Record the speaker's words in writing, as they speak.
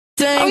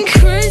I'm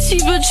crazy,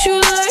 but you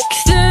like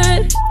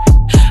that.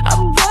 I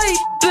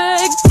bite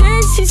back,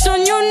 Daisies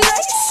on your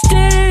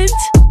nightstand.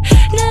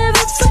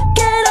 Never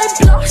forget I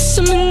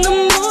blossom in the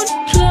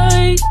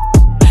moonlight.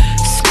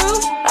 Screw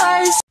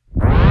eyes.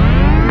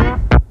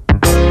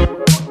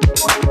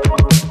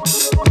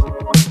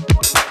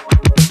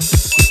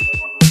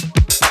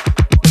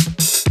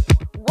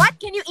 What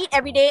can you eat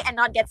every day and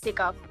not get sick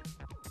of?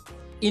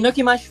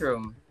 Enoki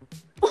mushroom.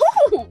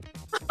 Ooh.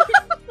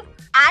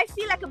 I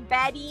feel like a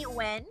baddie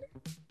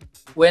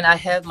When I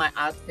have my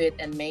outfit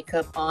and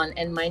makeup on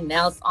and my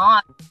nails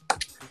on.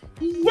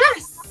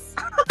 Yes!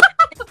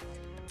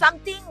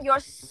 something you're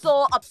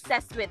so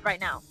obsessed with right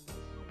now.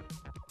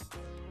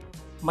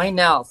 My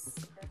nails.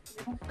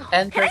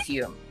 And Can I-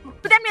 perfume.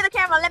 Put them near the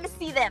camera. Let me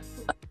see them.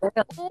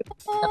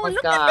 Oh, Nails,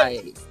 look guys.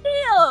 at this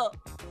deal.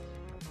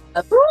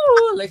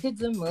 Ooh, look at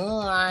the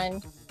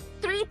moon.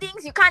 3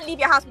 things you can't leave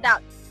your house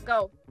without.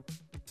 Go.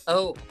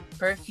 Oh,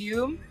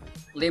 perfume,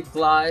 lip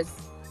gloss,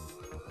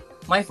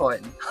 my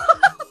phone.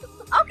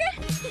 Okay.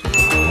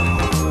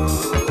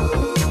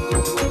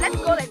 Let's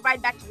go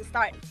right back to the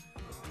start.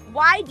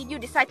 Why did you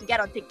decide to get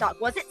on TikTok?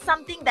 Was it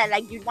something that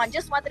you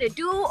just wanted to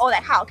do, or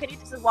how? Can you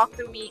just walk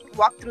through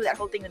that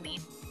whole thing with me?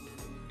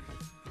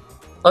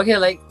 Okay,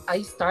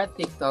 I start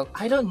TikTok.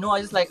 I don't know.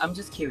 I'm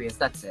just curious.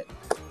 That's it.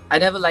 I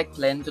never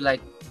planned to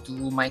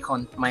do my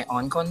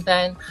own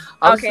content.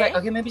 I was Okay.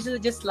 okay, maybe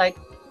just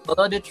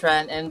follow the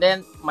trend, and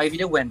then my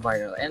video went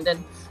viral, and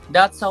then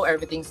that's how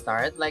everything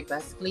started.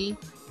 Basically,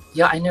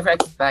 yeah, I never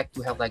expect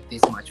to have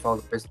this much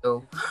followers.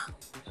 So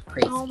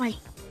crazy. Oh my!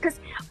 Because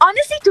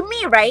honestly, to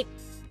me, right,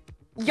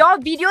 your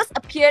videos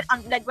appeared on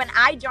when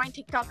I joined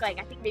TikTok. I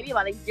think maybe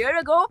about a year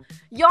ago.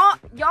 Your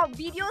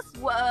videos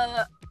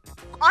were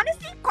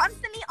honestly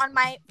constantly on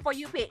my For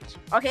You page.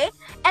 Okay,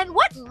 and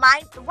what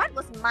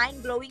was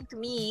mind blowing to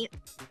me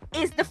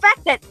is the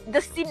fact that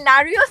the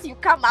scenarios you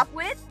come up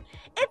with.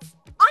 It's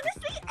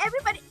honestly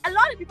a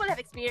lot of people have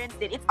experienced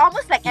it. It's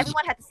almost like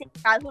everyone had the same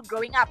childhood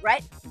growing up,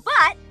 right?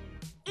 But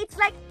it's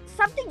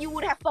something you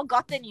would have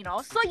forgotten,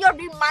 So you're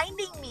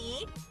reminding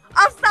me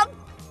of some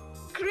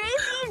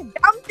crazy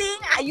dumb thing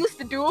I used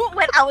to do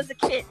when I was a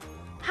kid.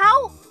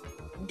 How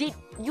did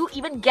you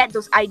even get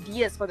those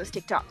ideas for those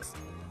TikToks?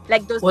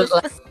 Those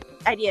specific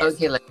ideas.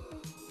 Okay,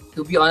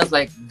 to be honest,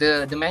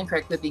 the main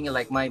character thing,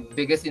 my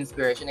biggest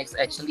inspiration is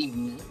actually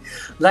me.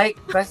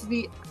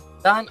 Basically,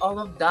 done all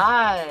of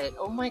that.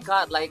 Oh my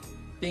god,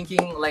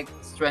 thinking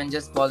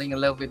strangers falling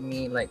in love with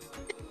me,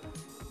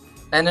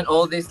 and then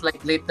all these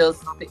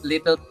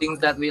little things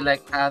that we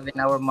have in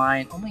our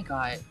mind. Oh my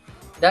god,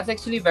 that's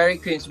actually very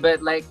cringe.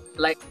 But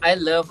I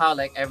love how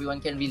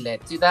everyone can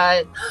relate to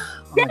that.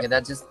 Oh my god,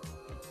 that just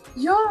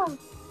yeah.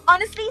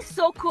 Honestly,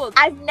 so cool.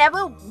 I've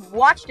never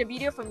watched a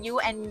video from you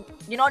and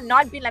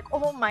not been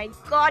oh my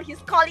god, he's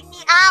calling me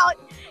out.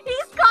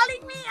 He's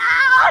calling me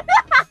out.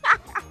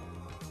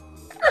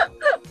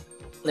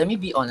 Let me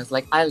be honest.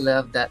 I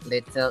love that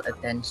little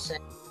attention.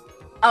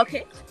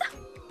 Okay.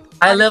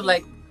 I love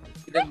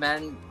the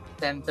man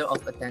center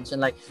of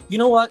attention. You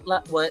know what?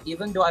 What?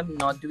 Even though I'm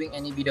not doing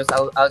any videos, I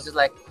was just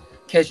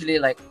casually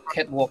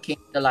catwalking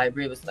in the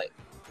library. It was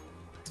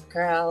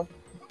girl.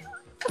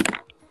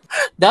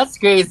 That's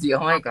crazy.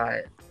 Oh my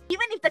god.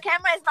 Even if the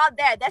camera is not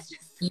there, that's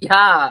just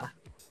Yeah.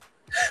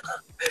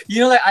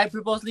 I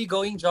purposely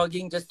going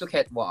jogging just to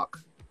catwalk.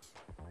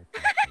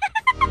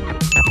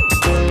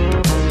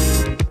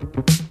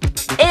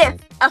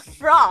 if a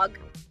frog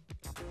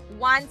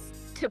wants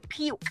to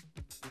puke,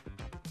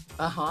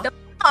 Uh-huh. the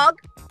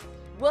frog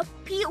will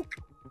puke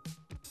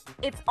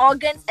its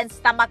organs and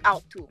stomach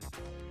out too.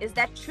 Is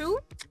that true?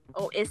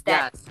 Or is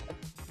that Yes.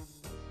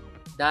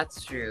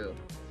 That's true.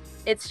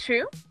 it's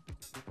true?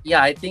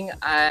 Yeah, I think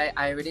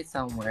I read it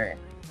somewhere.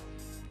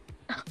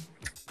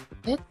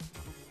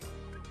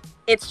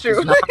 It's true.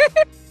 It's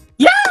not-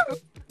 Yeah.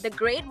 The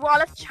Great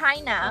Wall of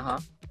China Uh-huh.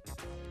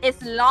 is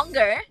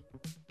longer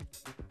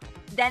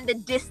than the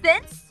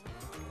distance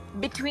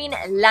between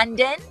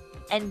London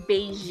and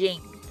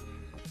Beijing.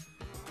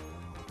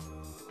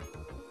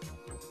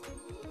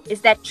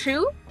 Is that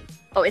true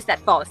or is that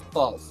false?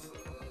 False.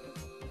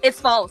 It's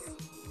false.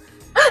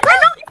 I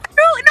know it's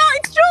true. No,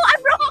 it's true.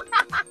 I'm wrong.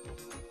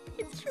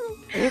 It's true.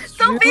 It's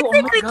So true. Oh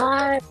basically-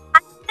 my god.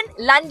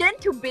 London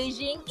to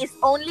Beijing is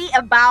only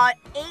about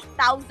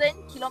 8,000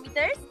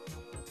 kilometers.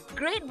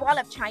 Great Wall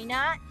of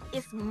China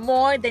is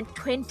more than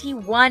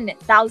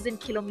 21,000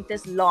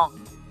 kilometers long.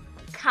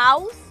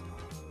 Cows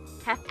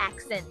have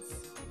accents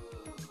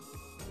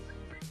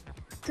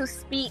to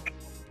speak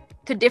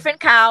to different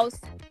cows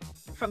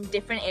from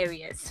different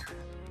areas.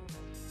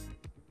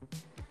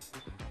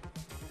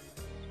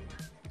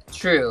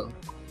 True.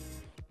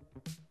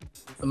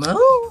 No.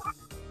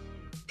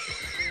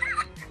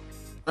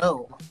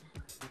 No.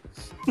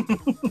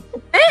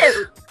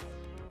 Ew.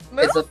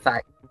 It's a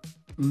fact.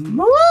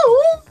 Moo.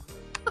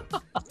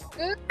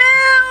 No,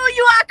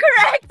 you are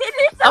correct. It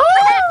is a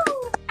fact.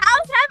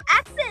 Cows have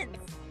accents.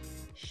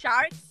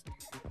 Sharks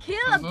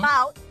kill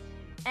about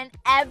an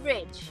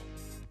average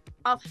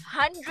of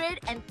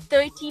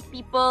 130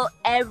 people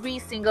every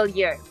single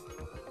year.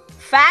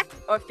 Fact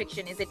or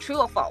fiction? Is it true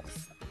or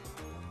false?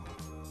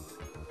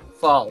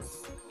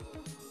 False.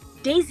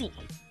 Daisy,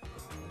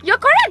 you're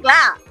correct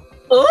lah.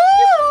 Ooh.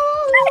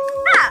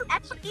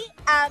 Actually,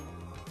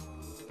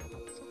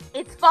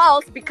 it's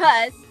false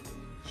because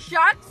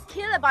sharks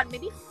kill about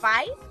maybe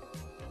 5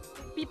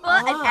 people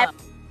an every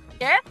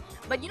year.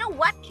 But you know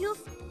what kills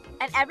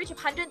an average of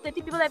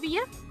 130 people every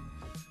year?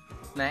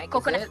 Mac,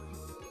 Coconut. is it?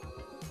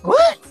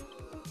 What?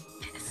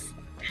 Yes.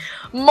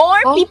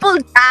 More people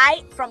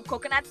die from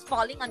coconuts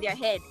falling on their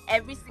head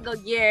every single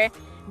year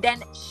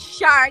than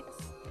sharks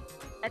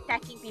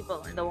attacking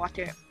people in the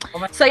water. Oh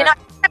my So you God.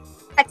 know,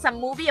 like some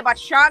movie about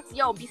sharks,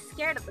 yo, be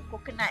scared of the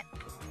coconut.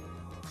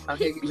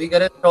 Okay, we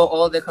gotta throw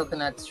all the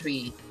coconut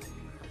tree.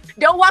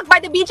 Don't walk by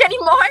the beach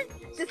anymore.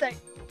 Just like,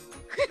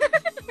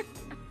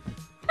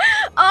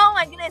 oh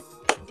my goodness,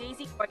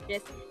 Daisy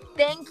gorgeous.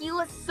 Thank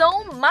you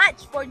so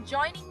much for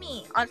joining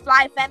me on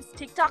Fly FM's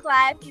TikTok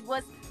Live. It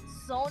was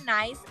so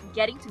nice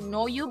getting to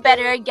know you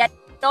better, get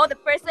to know the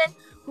person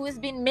who's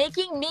been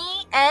making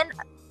me and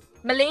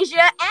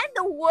Malaysia and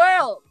the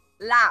world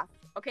laugh.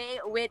 Okay,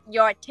 with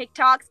your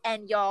TikToks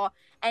and your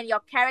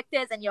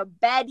characters and your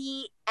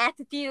baddie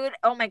attitude.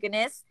 Oh my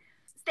goodness.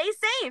 Stay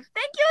safe.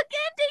 Thank you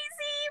again,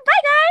 Daisy.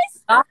 Bye, guys.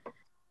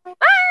 Bye. Bye.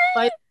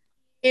 Bye.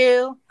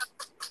 You.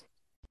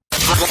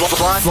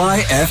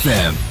 Fly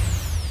FM.